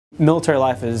Military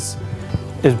life is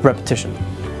repetition.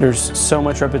 There's so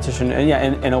much repetition, and yeah,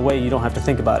 in a way you don't have to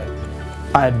think about it.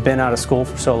 I had been out of school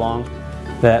for so long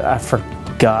that I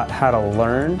forgot how to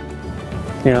learn.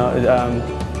 You know,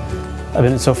 I've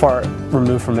been so far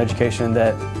removed from education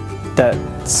that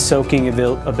soaking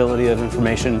ability of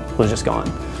information was just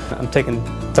gone. I'm taking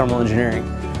thermal engineering,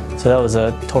 so that was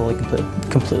a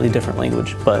completely different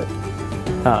language, but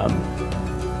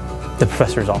the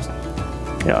professor is awesome.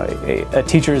 You know, a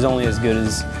teacher is only as good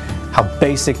as how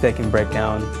basic they can break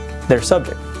down their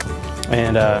subject,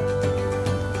 and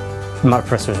my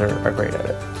professors are great at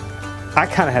it. I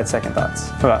kind of had second thoughts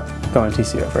about going to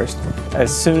TCU at first.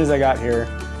 As soon as I got here,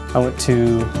 I went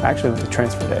to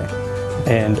transfer day,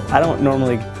 and I don't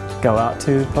normally go out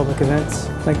to public events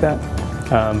like that.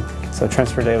 So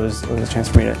transfer day was a chance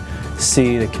for me to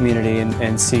see the community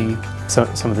and see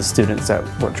some of the students that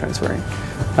were transferring.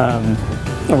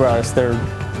 Regardless, they're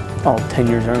all 10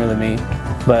 years younger than me,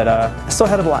 but I still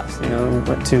had a blast. You know, we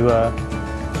went to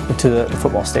the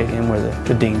football stadium where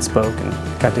the dean spoke and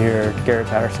got to hear Garrett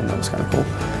Patterson. That was kind of cool.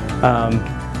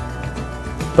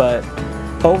 But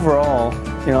overall,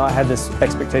 you know, I had this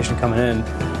expectation coming in,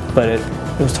 but it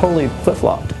was totally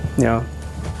flip-flopped. You know,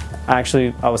 I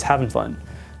was having fun.